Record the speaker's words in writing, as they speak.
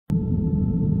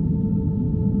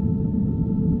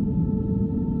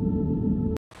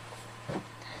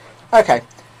Okay,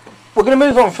 we're going to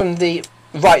move on from the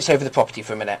rights over the property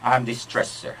for a minute. I'm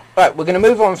distressed, sir. Right, we're going to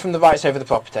move on from the rights over the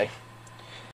property.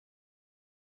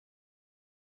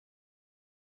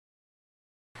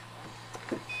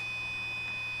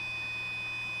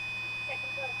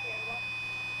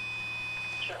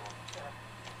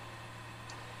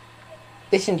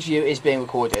 This interview is being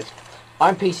recorded.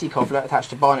 I'm PC Cobbler,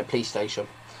 attached to Barnet Police Station.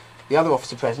 The other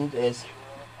officer present is...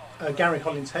 Gary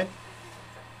Hollinshead.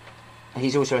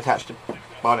 He's also attached to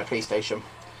Barnet Police Station.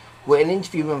 We're in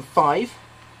interview room 5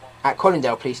 at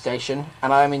Colindale Police Station,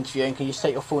 and I am interviewing... Can you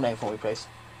state your full name for me, please?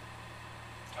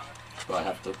 Do I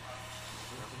have to?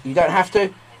 You don't have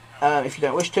to. If you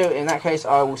don't wish to, in that case,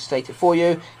 I will state it for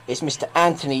you. It's Mr.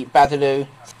 Anthony Badaloo.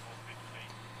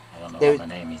 I don't know what my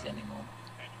name is anymore.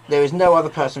 There is no other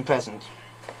person present.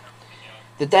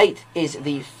 The date is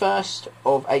the 1st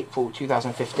of April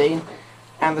 2015,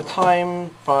 and the time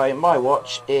by my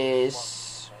watch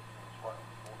is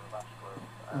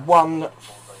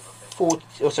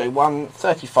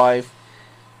 1:35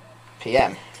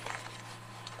 p.m.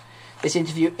 This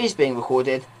interview is being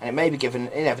recorded, and it may be given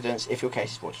in evidence if your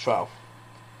case is brought to trial.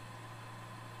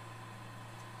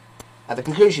 At the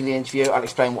conclusion of the interview, I'll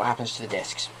explain what happens to the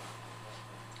discs.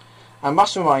 I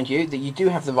must remind you that you do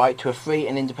have the right to a free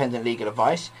and independent legal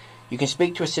advice. You can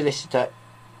speak to a solicitor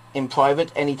in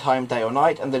private any time, day or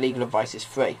night, and the legal advice is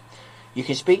free. You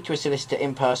can speak to a solicitor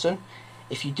in person.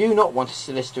 If you do not want a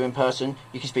solicitor in person,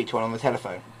 you can speak to one on the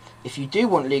telephone. If you do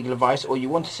want legal advice or you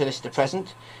want a solicitor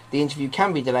present, the interview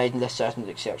can be delayed unless certain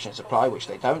exceptions apply, which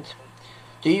they don't.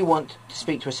 Do you want to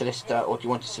speak to a solicitor, or do you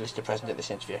want a solicitor present at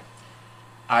this interview?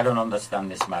 I don't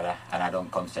understand this matter, and I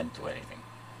don't consent to anything.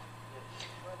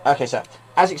 Okay, sir.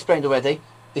 As explained already,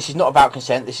 this is not about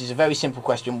consent. This is a very simple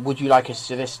question. Would you like a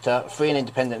solicitor, free and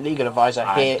independent legal advisor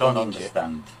here in the interview?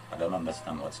 I don't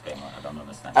understand what's going on. I don't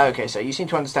understand. Okay, so you seem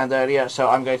to understand earlier, so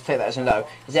I'm going to take that as a no.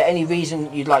 Is there any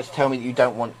reason you'd like to tell me that you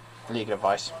don't want legal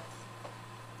advice?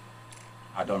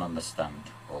 I don't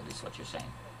understand all this, what you're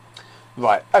saying.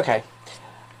 Right, okay.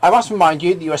 I must remind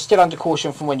you that you are still under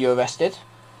caution from when you were arrested.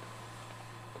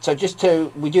 So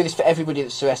we do this for everybody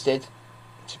that's arrested,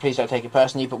 so please don't take it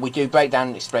personally, but we do break down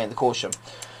and explain the caution.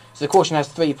 So the caution has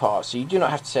 3 parts, so you do not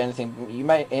have to say anything.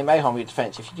 It may harm your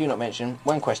defence if you do not mention,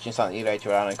 when questioned, something you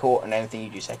later on in court, and anything you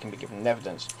do say can be given in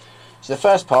evidence. So the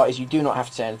first part is you do not have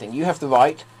to say anything. You have the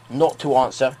right not to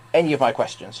answer any of my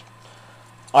questions.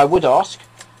 I would ask,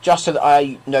 just so that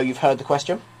I know you've heard the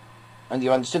question, and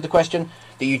you've understood the question,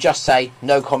 that you just say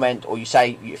no comment, or you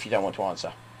say if you don't want to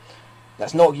answer.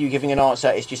 That's not you giving an answer,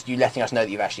 it's just you letting us know that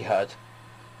you've actually heard.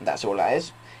 And that's all that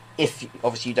is. If,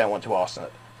 obviously, you don't want to answer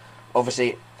it.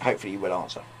 Obviously, hopefully you will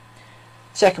answer.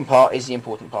 Second part is the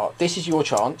important part. This is your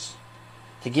chance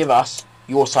to give us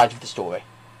your side of the story.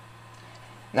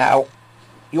 Now,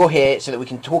 you're here so that we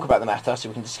can talk about the matter, so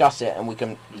we can discuss it, and we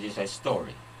can... Did you say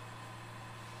story?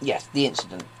 Yes, the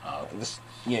incident. Oh.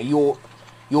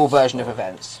 Your version of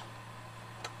events.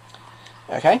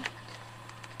 Okay?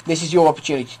 This is your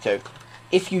opportunity to.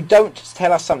 If you don't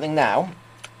tell us something now,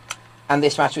 and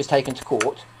this matter is taken to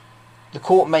court, the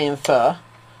court may infer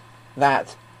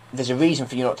that there's a reason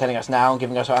for you not telling us now and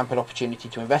giving us ample opportunity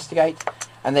to investigate,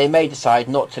 and they may decide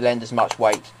not to lend as much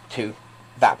weight to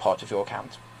that part of your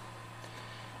account.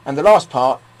 And the last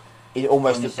part is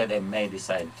almost... When you said they may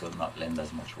decide to not lend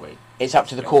as much weight. It's up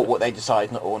to the court what they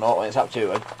decide or not, and it's up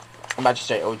to a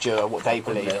magistrate or a juror what they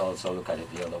believe. They also look at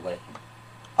it the other way.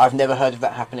 I've never heard of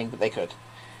that happening, but they could.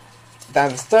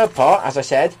 Then the third part, as I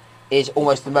said, is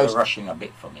almost the most... You're rushing a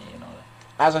bit for me, you know.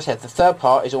 As I said, the third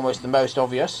part is almost the most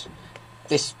obvious.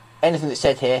 Anything that's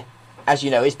said here, as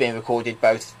you know, is being recorded,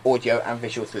 both audio and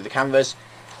visual, through the cameras,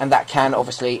 and that can,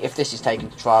 obviously, if this is taken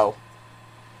to trial,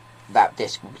 that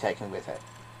disc will be taken with it.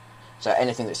 So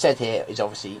anything that's said here is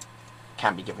obviously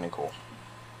can be given in court.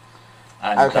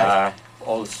 And okay.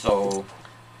 Also...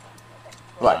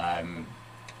 Right.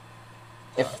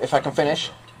 If I can finish.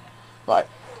 Right.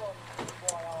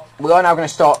 We are now going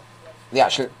to start the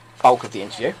actual bulk of the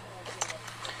interview.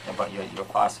 Yeah, but you're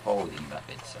fast forwarding that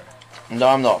bit, sir. No,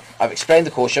 I'm not. I've explained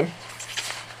the caution.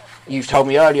 You've told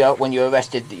me earlier when you were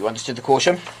arrested that you understood the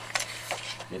caution.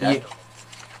 Did I?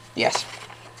 Yes.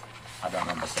 I don't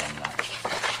understand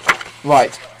that.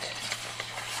 Right.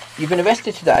 You've been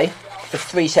arrested today for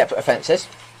 3 separate offences.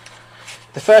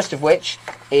 The first of which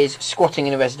is squatting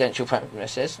in a residential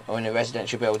premises or in a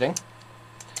residential building.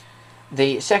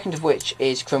 The second of which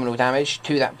is criminal damage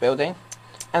to that building.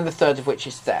 And the third of which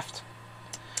is theft.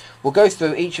 We'll go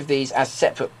through each of these as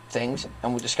separate things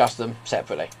and we'll discuss them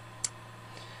separately.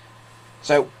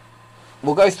 So,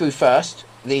 we'll go through first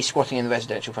the squatting in the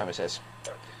residential premises.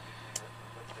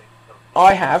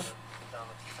 I have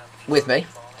with me,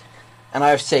 and I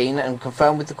have seen and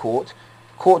confirmed with the court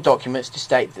documents to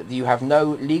state that you have no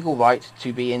legal right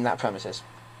to be in that premises.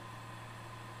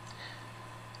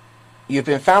 You've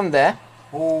been found there.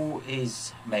 Who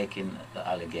is making the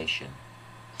allegation?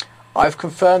 I've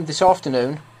confirmed this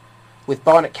afternoon with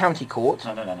Barnet County Court.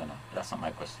 No. That's not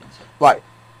my question, sir. Right.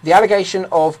 The allegation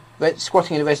of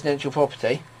squatting in a residential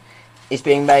property is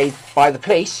being made by the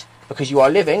police because you are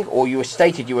living, or you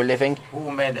stated you were living.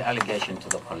 Who made the allegation to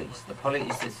the police? The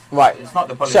police is... Right. It's not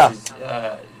the police.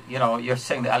 Sir. You know, you're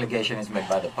saying the allegation is made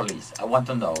by the police. I want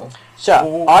to know Sir,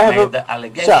 who I have made the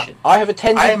allegation. Sir, I have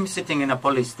attended... I'm sitting in a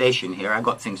police station here. I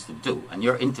got things to do, and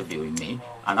you're interviewing me.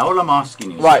 And all I'm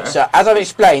asking you, Right, sir, as I've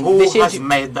explained... who has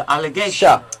made the allegation?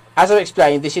 Sir, as I've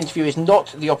explained, this interview is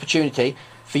not the opportunity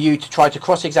for you to try to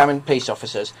cross-examine police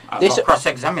officers. I'm not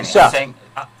cross-examining. Sir, I'm saying,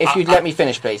 if you'd let me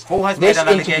finish, please. Who has made an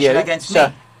allegation against me?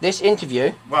 Sir, this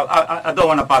interview... Well, I don't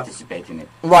want to participate in it.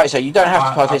 Right, sir, you don't have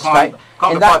to participate.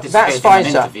 Can't That's fine,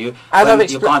 sir.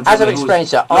 As I've explained,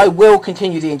 sir, I will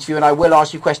continue the interview and I will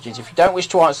ask you questions. If you don't wish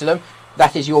to answer them,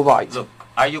 that is your right. Look,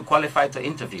 are you qualified to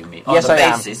interview me on Yes, the I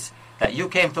am. basis that you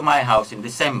came to my house in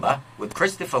December with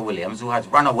Christopher Williams, who has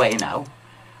run away now,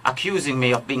 accusing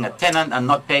me of being a tenant and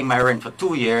not paying my rent for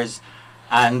 2 years,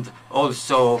 and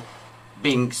also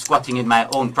being squatting in my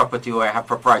own property where I have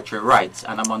proprietary rights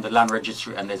and I'm on the land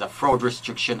registry and there's a fraud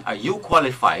restriction? Are you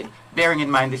qualified, bearing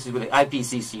in mind this is with the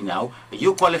IPCC now, are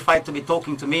you qualified to be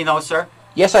talking to me now, sir?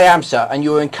 Yes, I am, sir, and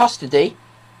you're in custody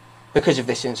because of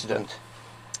this incident.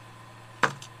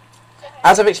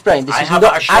 As I've explained, this I is have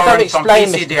not... an As I've assurance from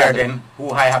explained, PC Mr. Bradley. Dearden, who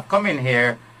I have come in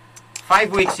here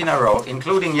 5 weeks in a row,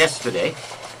 including yesterday,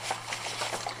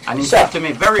 and he Sir. said to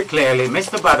me very clearly,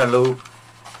 Mr. Badaloo,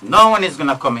 no one is going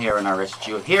to come here and arrest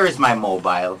you. Here is my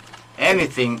mobile.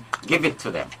 Anything, give it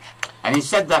to them. And he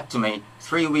said that to me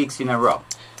 3 weeks in a row.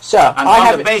 Sir, And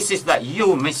on the basis that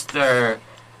you, Mr.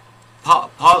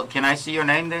 Paul, can I see your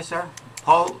name there, sir?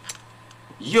 Paul,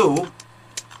 you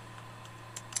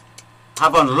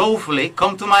have unlawfully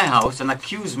come to my house and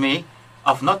accused me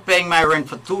of not paying my rent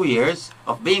for 2 years,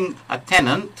 of being a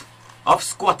tenant, of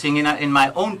squatting in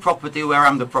my own property where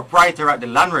I'm the proprietor at the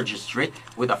land registry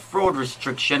with a fraud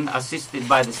restriction assisted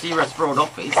by the Serious Fraud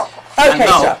Office. Okay, and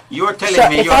now sir. you're telling Sir,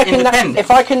 me you're independent.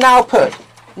 If I can now put...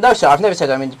 No, sir, I've never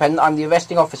said I'm independent. I'm the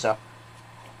arresting officer.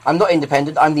 I'm not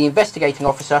independent. I'm the investigating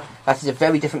officer. That is a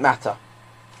very different matter.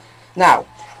 Now,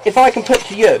 if I can put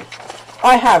to you,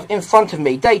 I have in front of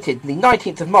me, dated the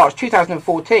 19th of March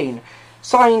 2014,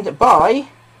 signed by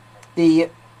the...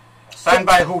 Signed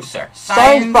by who, sir?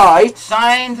 Signed by...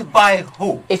 Signed by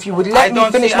who? If you would let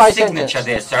me finish my I don't see a signature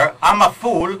there, sir. I'm a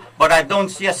fool, but I don't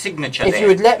see a signature there. If you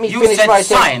would let me finish my You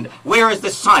said signed. Where is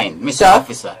the sign, Mr. Sir?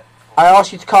 Officer? I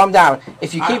ask you to calm down.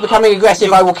 If you keep becoming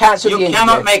aggressive, I will cancel the interview. You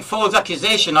cannot make false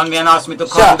accusation on me and ask me to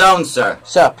calm down, sir.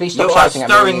 Sir, please stop shouting at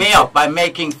me. You are stirring me up by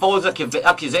making false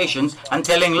accusations and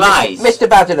telling lies. Mr.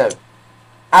 Badaloo,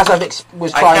 as I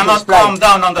was trying to cannot explain, calm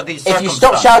down under these if you circumstances.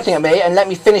 stop shouting at me and let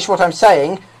me finish what I'm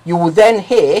saying, you will then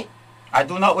hear I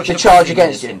do not wish the to charge proceed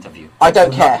against in you. this interview. I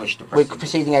don't do care. not wish to We're proceed.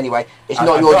 proceeding anyway. It's I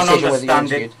not your don't decision whether you're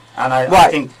understand interviewed. it, and I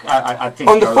Right. think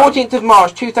On the you're right. 14th of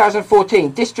March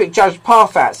 2014, District Judge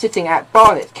Parfat, sitting at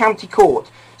Barnet County Court,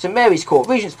 St Mary's Court,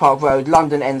 Regent's Park Road,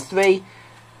 London N3,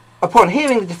 upon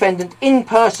hearing the defendant in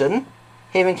person,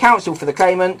 hearing counsel for the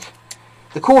claimant,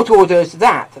 the court orders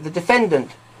that the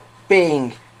defendant,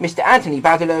 being Mr Anthony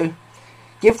Badaloo,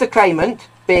 give the claimant,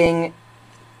 being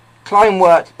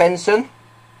Kleinwert Benson,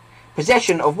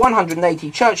 possession of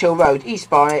 180 Churchill Road, East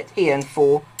Barnet,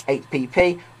 EN4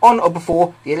 8PP, on or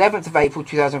before the 11th of April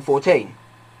 2014.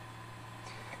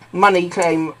 Money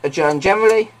claim adjourned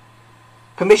generally.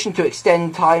 Permission to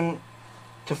extend time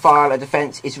to file a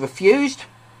defence is refused.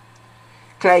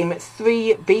 Claim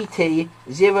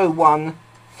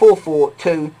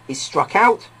 3BT01442 is struck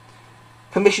out.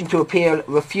 Permission to appeal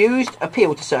refused.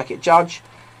 Appeal to circuit judge.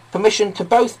 Permission to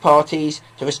both parties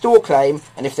to restore claim,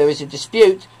 and if there is a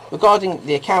dispute regarding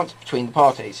the account between the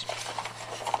parties.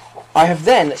 I have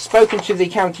then spoken to the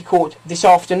county court this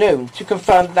afternoon to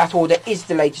confirm that that order is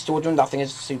the latest order and nothing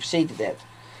has superseded it.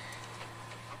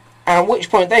 At which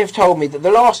point they have told me that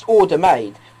the last order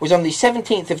made was on the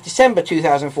 17th of December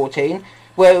 2014,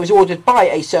 where it was ordered by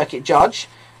a circuit judge,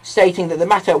 stating that the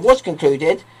matter was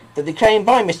concluded, that the claim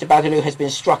by Mr Badaloo has been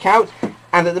struck out,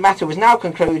 and that the matter was now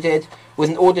concluded with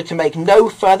an order to make no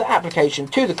further application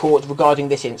to the court regarding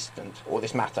this incident, or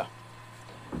this matter.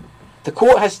 The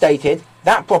court has stated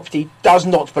that property does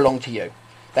not belong to you.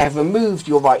 They have removed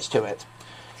your rights to it.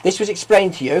 This was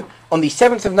explained to you on the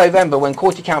 7th of November when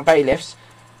court account bailiffs,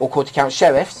 or court account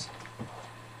sheriffs,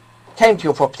 came to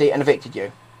your property and evicted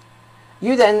you.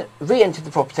 You then re-entered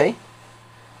the property,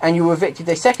 and you were evicted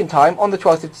a second time on the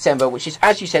 12th of December, which is,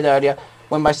 as you said earlier,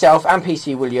 when myself and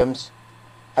PC Williams,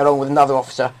 along with another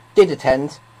officer, did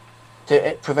attend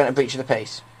to prevent a breach of the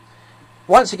peace.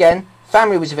 Once again,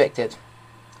 family was evicted.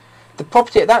 The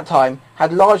property at that time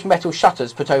had large metal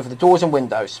shutters put over the doors and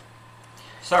windows.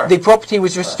 Sir, the property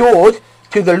was restored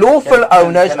to the lawful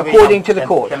owners according to the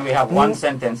court. Can we have one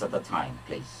sentence at a time,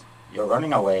 please? You're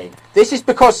running away. This is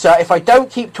because, sir, if I don't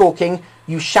keep talking,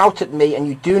 you shout at me and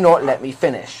you do not let me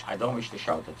finish. I don't wish to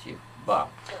shout at you, but...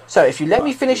 So, if you let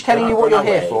me finish telling you what you're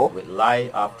here for... with lie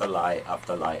after lie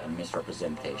after lie and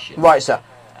misrepresentation. Right, sir.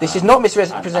 This is not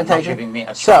misrepresentation. Giving me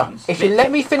a sir, chance. if you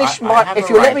let me finish the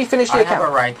I account... have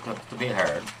a right to be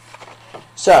heard.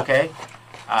 Sir. Okay?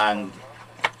 And...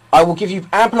 I will give you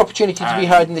ample opportunity to be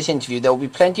heard in this interview. There will be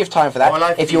plenty of time for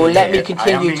that if you will let me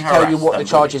continue to tell you what the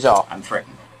charges are. I'm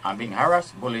threatened. I'm being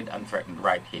harassed, bullied and threatened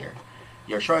right here.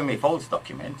 You're showing me false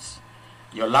documents.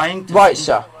 You're lying to me. Right,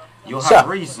 sir. You have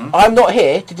reason. I'm not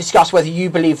here to discuss whether you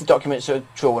believe the documents are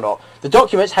true or not. The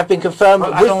documents have been confirmed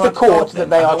with the court that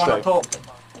they are true. I don't want to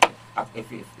talk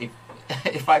then.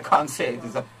 If I can't say it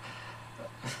is a...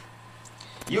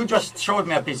 You just showed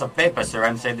me a piece of paper, sir,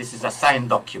 and said this is a signed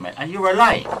document, and you were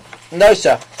lying. No,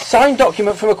 sir. Signed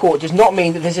document from a court does not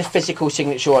mean that there's a physical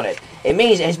signature on it. It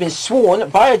means it has been sworn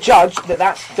by a judge that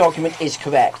that document is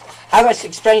correct. As I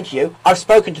explained to you, I've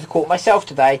spoken to the court myself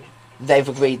today. They've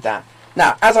agreed that.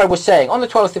 Now, as I was saying, on the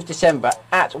 12th of December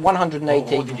at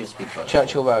 180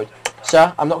 Churchill Road.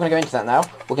 Sir, I'm not going to go into that now.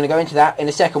 We're going to go into that in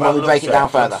a second when we break it down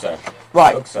further.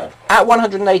 Right, at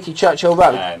 180 Churchill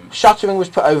Road, shuttering was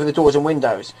put over the doors and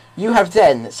windows. You have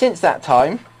then, since that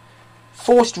time,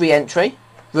 forced re-entry,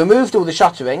 removed all the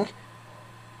shuttering,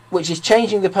 which is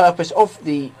changing the purpose of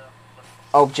the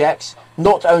objects,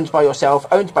 not owned by yourself,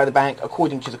 owned by the bank,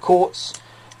 according to the courts,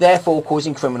 therefore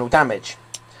causing criminal damage.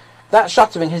 That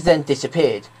shuttering has then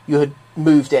disappeared. You had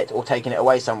moved it or taken it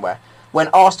away somewhere. When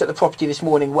asked at the property this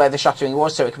morning where the shuttering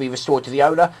was so it could be restored to the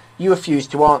owner, you refused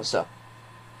to answer.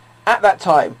 At that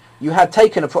time, you had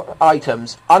taken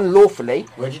items unlawfully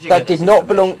that did not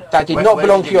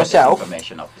belong to yourself.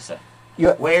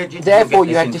 Therefore,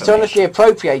 you had dishonestly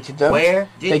appropriated them.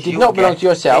 They did not belong to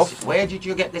yourself. Where did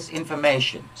you get this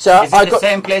information? Sir, is it the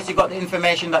same place you got the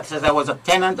information that says I was a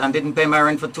tenant and didn't pay my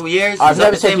rent for 2 years? I've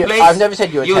never said you were a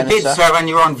tenant, You did, sir, and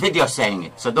you're on video saying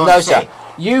it. So don't say. No, sir.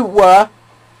 You were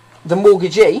the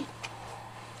mortgagee,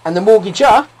 and the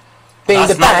mortgager, being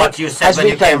the bank, has reclaimed it. That's not what you said when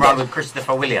you came around with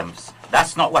Christopher Williams.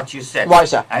 That's not what you said. Right,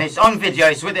 sir. And it's on video,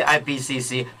 it's with the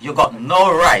IPCC. You got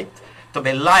no right to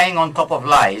be lying on top of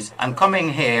lies and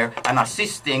coming here and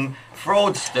assisting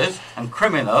fraudsters and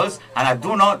criminals, and I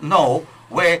do not know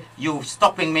where you're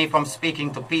stopping me from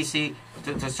speaking to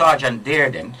to Sergeant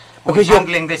Dearden, who's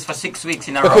handling this for 6 weeks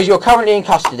in a row. Because you're currently in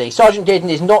custody. Sergeant Dearden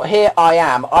is not here, I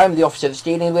am. I'm the officer that's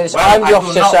dealing with this. Well, I'm the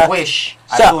officer, sir.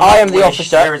 Sir, I am the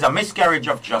officer. There is a miscarriage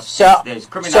of justice. Sir, there is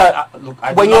criminal... Sir,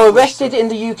 when you're arrested in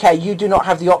the UK, you do not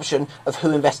have the option of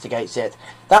who investigates it.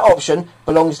 That option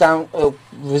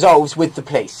resolves with the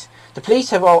police. The police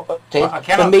have opted I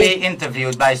cannot be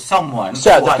interviewed by someone who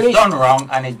has done wrong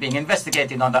and is being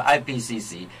investigated under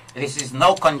IPCC. This is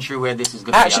no country where this is going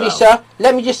to be allowed. Actually, sir,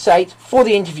 let me just say, for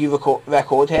the interview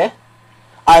record here,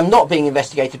 I am not being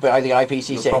investigated by the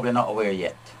IPCC. You're probably not aware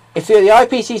yet. If the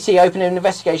IPCC open an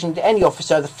investigation into any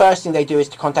officer, the first thing they do is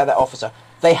to contact that officer.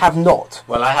 They have not.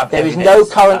 Well, I have There evidence. is no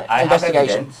current I investigation. have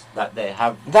evidence that they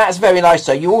have... That's very nice,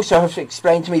 sir. You also have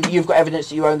explained to me that you've got evidence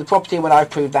that you own the property when I've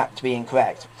proved that to be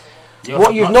incorrect.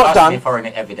 What you've not done me for any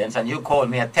evidence, and you called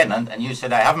me a tenant, and you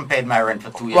said I haven't paid my rent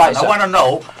for 2 years. Right, I want to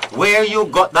know where you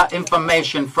got that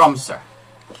information from, sir.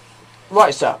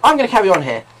 Right, sir. I'm going to carry on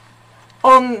here.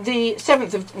 On the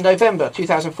 7th of November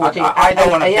 2014, I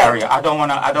don't want to carry on. I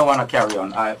don't want to carry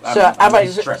on. Sir,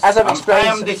 as I've explained,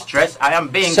 I am distressed. I am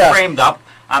being framed up.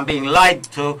 I'm being lied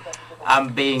to.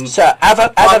 I'm being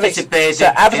participated.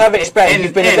 Sir, as I've explained,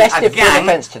 you've been arrested for an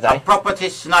offence today. A property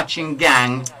snatching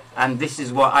gang. And this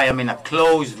is what I am in a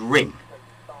closed ring.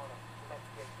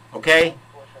 Okay?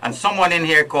 And someone in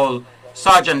here called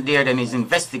Sergeant Dearden is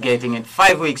investigating it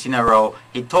 5 weeks in a row.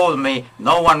 He told me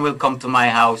no one will come to my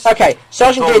house. Okay,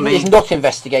 Sergeant Dearden is not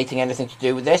investigating anything to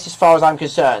do with this, as far as I'm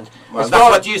concerned. Well, that's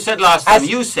what you said last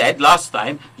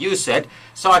time. You said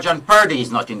Sergeant Purdy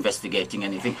is not investigating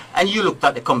anything. And you looked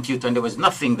at the computer and there was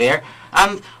nothing there.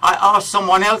 And I asked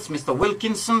someone else, Mr.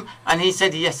 Wilkinson, and he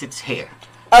said, yes, it's here.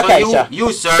 Okay, so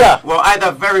you, sir, were either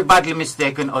very badly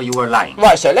mistaken or you were lying.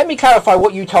 Right, sir, let me clarify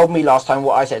what you told me last time,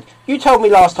 what I said. You told me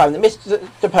last time that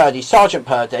Mr. Purdy, Sergeant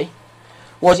Purdy,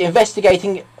 was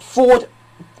investigating fraud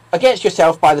against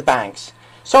yourself by the banks.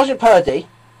 Sergeant Purdy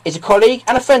is a colleague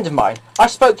and a friend of mine. I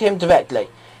spoke to him directly.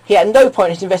 He at no point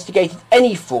has investigated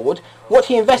any fraud. What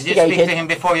he investigated... Did you speak to him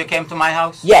before you came to my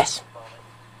house? Yes.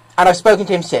 And I've spoken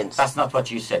to him since. That's not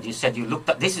what you said. You said you looked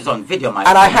at... This is on video, my friend.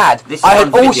 And I had. This I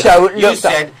had also looked You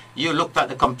said you looked at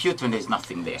the computer and there's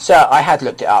nothing there. Sir, I had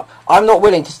looked it up. I'm not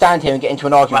willing to stand here and get into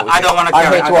an argument with you. I don't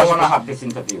want to have this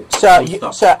interview. Sir,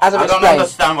 sir, as I've explained... I don't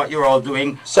understand what you're all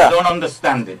doing. Sir, I don't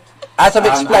understand it. As I've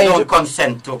explained... I don't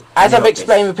consent to... As I've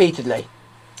explained repeatedly,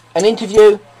 an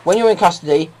interview, when you're in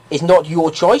custody, is not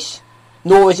your choice,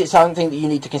 nor is it something that you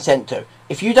need to consent to.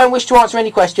 If you don't wish to answer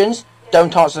any questions,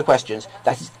 don't answer the questions.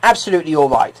 That is absolutely all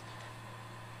right.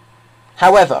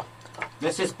 However,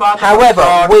 this is part of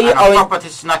a property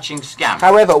snatching scam.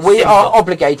 However, we are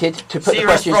obligated to put the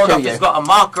questions to you. It's got a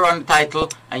marker on the title,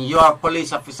 and you're a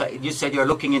police officer. You said you're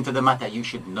looking into the matter. You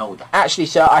should know that. Actually,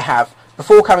 sir, I have.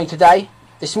 Before coming today,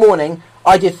 this morning,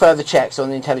 I did further checks on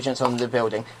the intelligence on the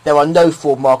building. There are no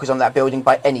fraud markers on that building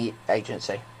by any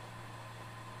agency.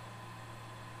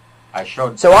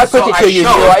 So I put it to you, you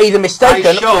are either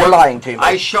mistaken or lying to me.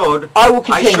 I will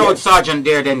continue. I showed Sergeant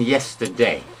Dearden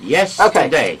yesterday.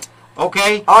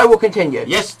 Okay? I will continue.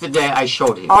 Yesterday I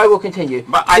showed him. I will continue.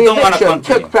 But I don't want to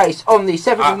continue. Took place on the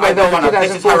 7th of November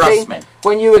 2014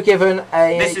 when you were given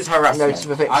a notice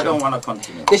of eviction. I don't want to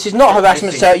continue. This is not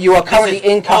harassment, sir. You are currently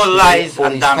in custody. All lies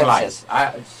and damn lies.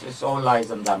 It's all lies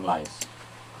and damn lies.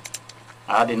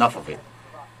 I had enough of it.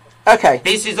 Okay.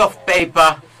 Pieces of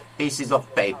paper. Pieces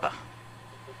of paper.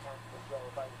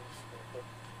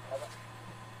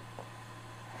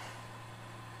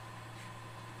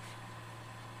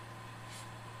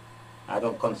 I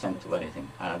don't consent to anything.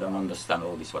 I don't understand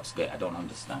all this, what's there. I don't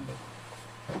understand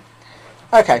it.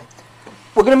 Okay.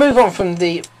 We're going to move on from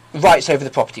the rights over the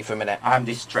property for a minute. I'm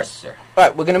distressed, sir.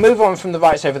 Right, we're going to move on from the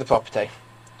rights over the property.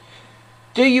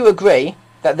 Do you agree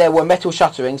that there were metal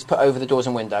shutterings put over the doors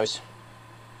and windows?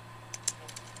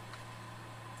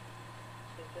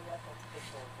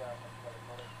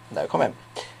 No comment.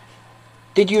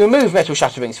 Did you remove metal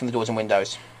shutterings from the doors and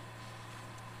windows?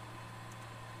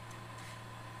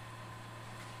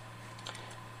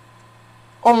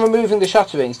 On removing the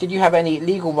shutterings, did you have any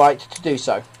legal right to do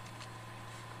so?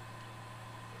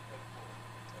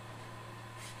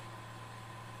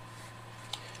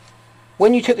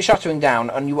 When you took the shuttering down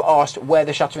and you were asked where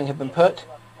the shuttering had been put,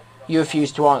 you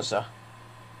refused to answer.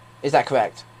 Is that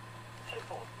correct?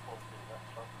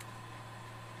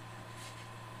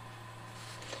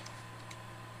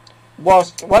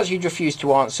 Once you'd refused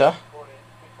to answer,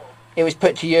 it was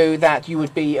put to you that you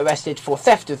would be arrested for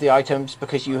theft of the items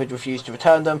because you had refused to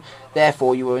return them,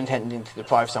 therefore you were intending to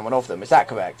deprive someone of them. Is that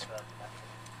correct?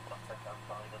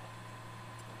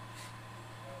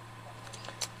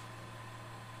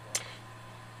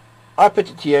 I put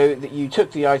it to you that you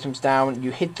took the items down,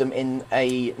 you hid them in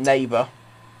a neighbour,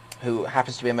 who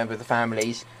happens to be a member of the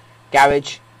family's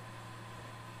garage,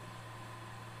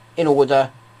 in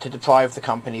order to deprive the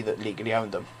company that legally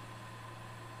owned them.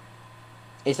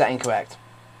 Is that incorrect?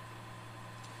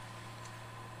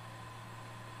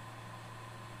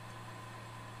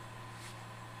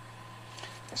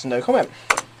 That's no comment.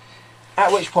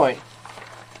 At which point,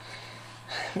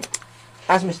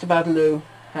 as Mr. Badaloo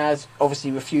has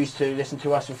obviously refused to listen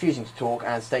to us, refusing to talk,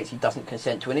 and states he doesn't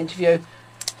consent to an interview,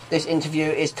 this interview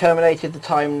is terminated. The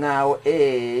time now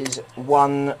is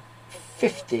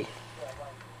 1:50.